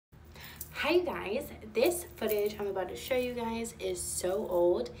Hi you guys, this footage I'm about to show you guys is so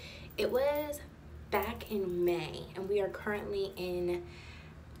old. It was back in May and we are currently in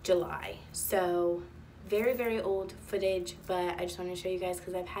July. So very old footage, but I just want to show you guys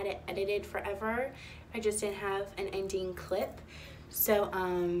because I've had it edited forever. I just didn't have an ending clip. So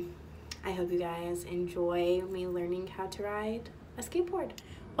I hope you guys enjoy me learning how to ride a skateboard.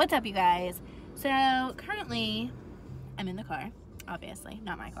 What's up you guys? So currently I'm in the car. Obviously,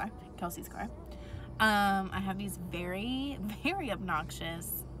 not my car, Kelsey's car. I have these very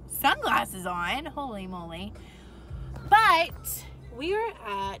obnoxious sunglasses on, holy moly. But we are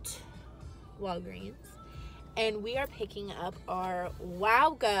at Walgreens and we are picking up our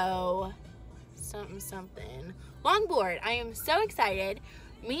WOWGO something longboard. I am so excited.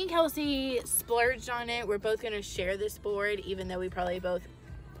 Me and Kelsey splurged on it. We're both gonna share this board, even though we probably both,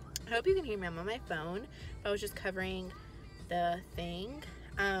 I hope you can hear me, I'm on my phone. I was just covering the thing.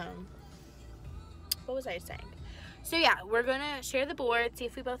 What was I saying? So yeah, we're gonna share the board, see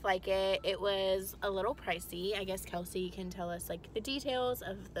if we both like it. It was a little pricey. I guess Kelsey can tell us like the details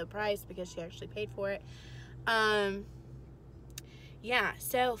of the price because she actually paid for it. Yeah,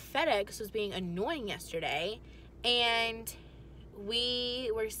 so FedEx was being annoying yesterday and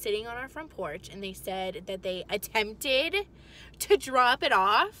we were sitting on our front porch and they said that they attempted to drop it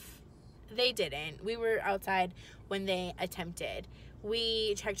off. They didn't. We were outside when they attempted.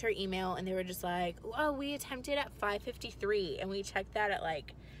 We checked her email and they were just like, oh, we attempted at 5:53 and we checked that at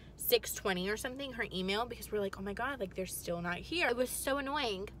like 6:20 or something, her email, because we're like, oh my god, like they're still not here. It was so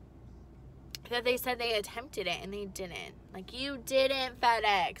annoying that they said they attempted it and they didn't. Like, you didn't,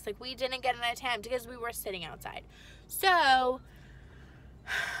 FedEx. Like, we didn't get an attempt because we were sitting outside. So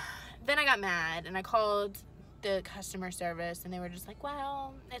then I got mad and I called the customer service and they were just like,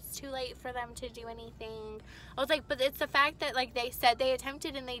 well, it's too late for them to do anything. I was like, but it's the fact that like they said they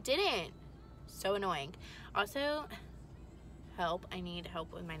attempted and they didn't. So annoying. Also, help. I need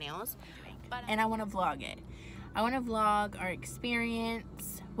help with my nails. And I want to vlog it. I want to vlog our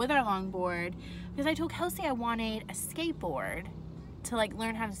experience with our longboard because I told Kelsey I wanted a skateboard to like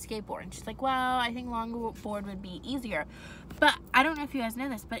learn how to skateboard, and she's like, well, I think longboard would be easier. But I don't know if you guys know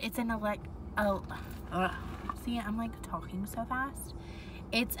this, but it's an see, I'm like talking so fast.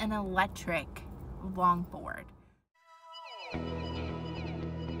 It's an electric longboard.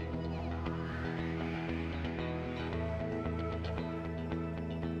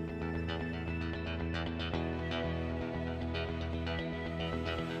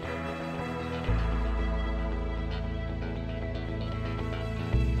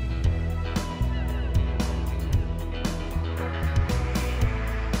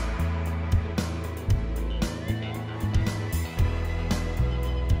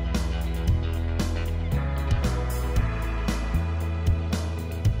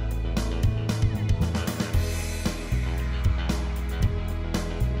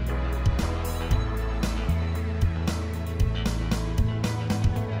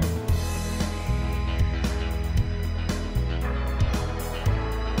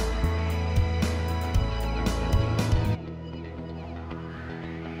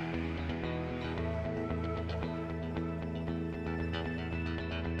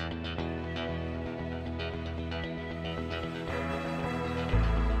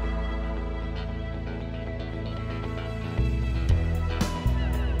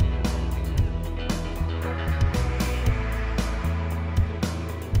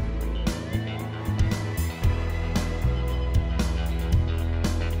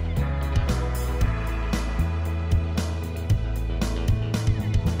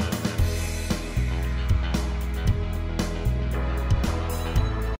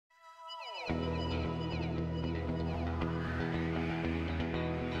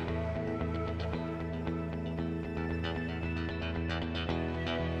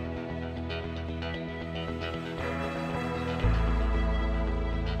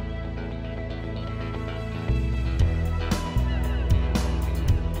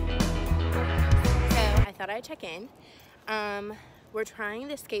 I check in. We're trying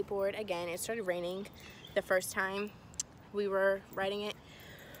the skateboard again. It started raining the first time we were riding it,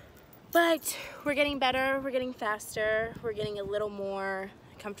 but we're getting better, we're getting faster, we're getting a little more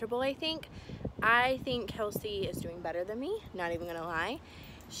comfortable. I think Kelsey is doing better than me, not even gonna lie.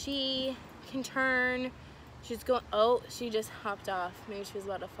 She can turn. She's going, oh, she just hopped off. Maybe she was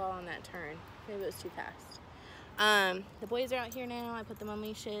about to fall on that turn. Maybe it was too fast. The boys are out here now. I put them on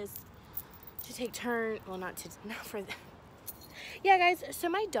leashes to take turn, well, not for them. Yeah guys, so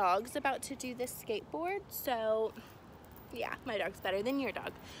my dog's about to do this skateboard, so yeah, my dog's better than your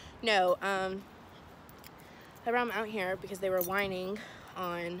dog. No, I brought them out here because they were whining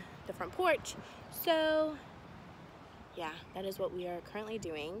on the front porch. So yeah, that is what we are currently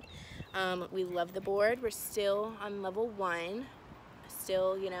doing. We love the board. We're still on level 1,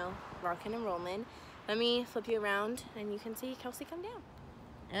 still, you know, rocking and rolling. Let me flip you around and you can see Kelsey come down.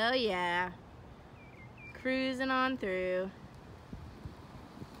 Oh yeah, cruising on through.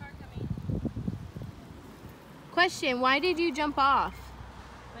 Car coming. Question, why did you jump off?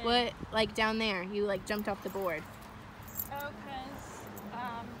 When? What, like down there? You like jumped off the board. Oh, because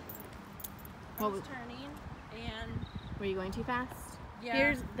I was turning and... Were you going too fast? Yeah.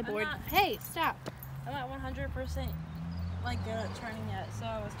 Here's the board. Hey, stop. I'm not 100% like good at turning yet, so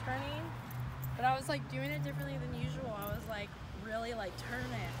I was turning, but I was like doing it differently than usual. I was like really like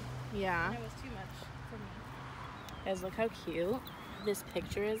turning. Yeah. And it was too much for me. Guys, look how cute this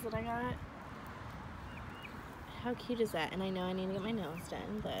picture is that I got. How cute is that? And I know I need to get my nails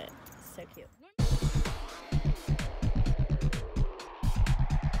done, but it's so cute.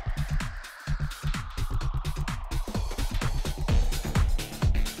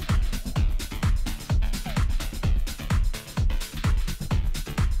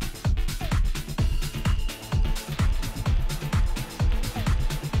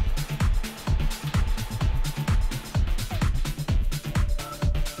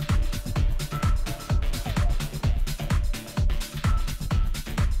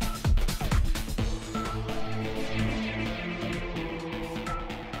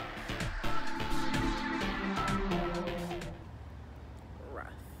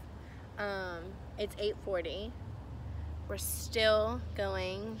 It's 8:40. We're still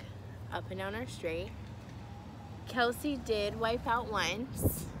going up and down our street. Kelsey did wipe out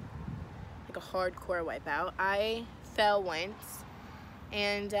once, like a hardcore wipeout. I fell once,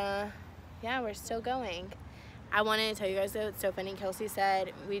 and yeah, we're still going. I wanted to tell you guys though, it's so funny. Kelsey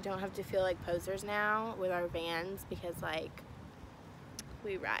said we don't have to feel like posers now with our vans because like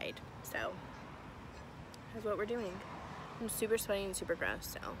we ride. So that's what we're doing. I'm super sweaty and super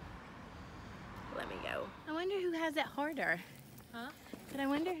gross, so let me go. I wonder who has it harder. Huh? But I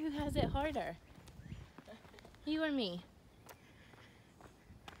wonder who has it harder. You or me?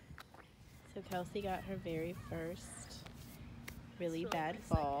 So Kelsey got her very first really bad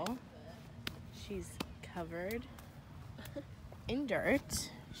fall. She's covered in dirt.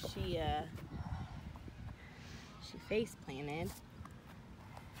 She face planted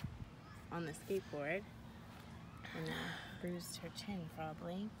on the skateboard and bruised her chin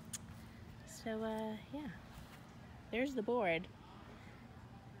probably. So yeah, there's the board,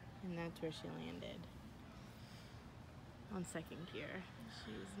 and that's where she landed on second gear.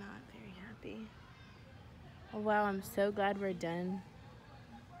 She's not very happy. Oh wow, I'm so glad we're done.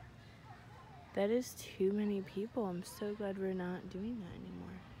 That is too many people. I'm so glad we're not doing that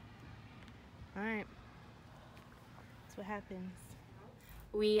anymore. All right, that's what happens.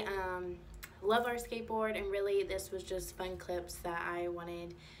 We love our skateboard, and really this was just fun clips that I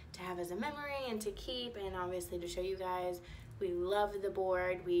wanted to have as a memory and to keep, and obviously to show you guys. We love the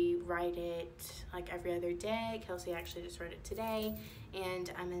board. We ride it like every other day. Kelsey actually just rode it today,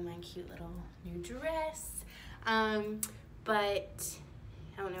 and I'm in my cute little new dress. But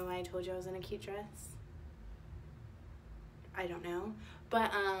I don't know why I told you I was in a cute dress. I don't know.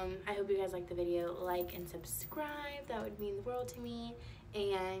 But I hope you guys like the video. Like and subscribe. That would mean the world to me.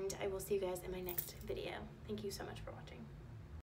 And I will see you guys in my next video. Thank you so much for watching.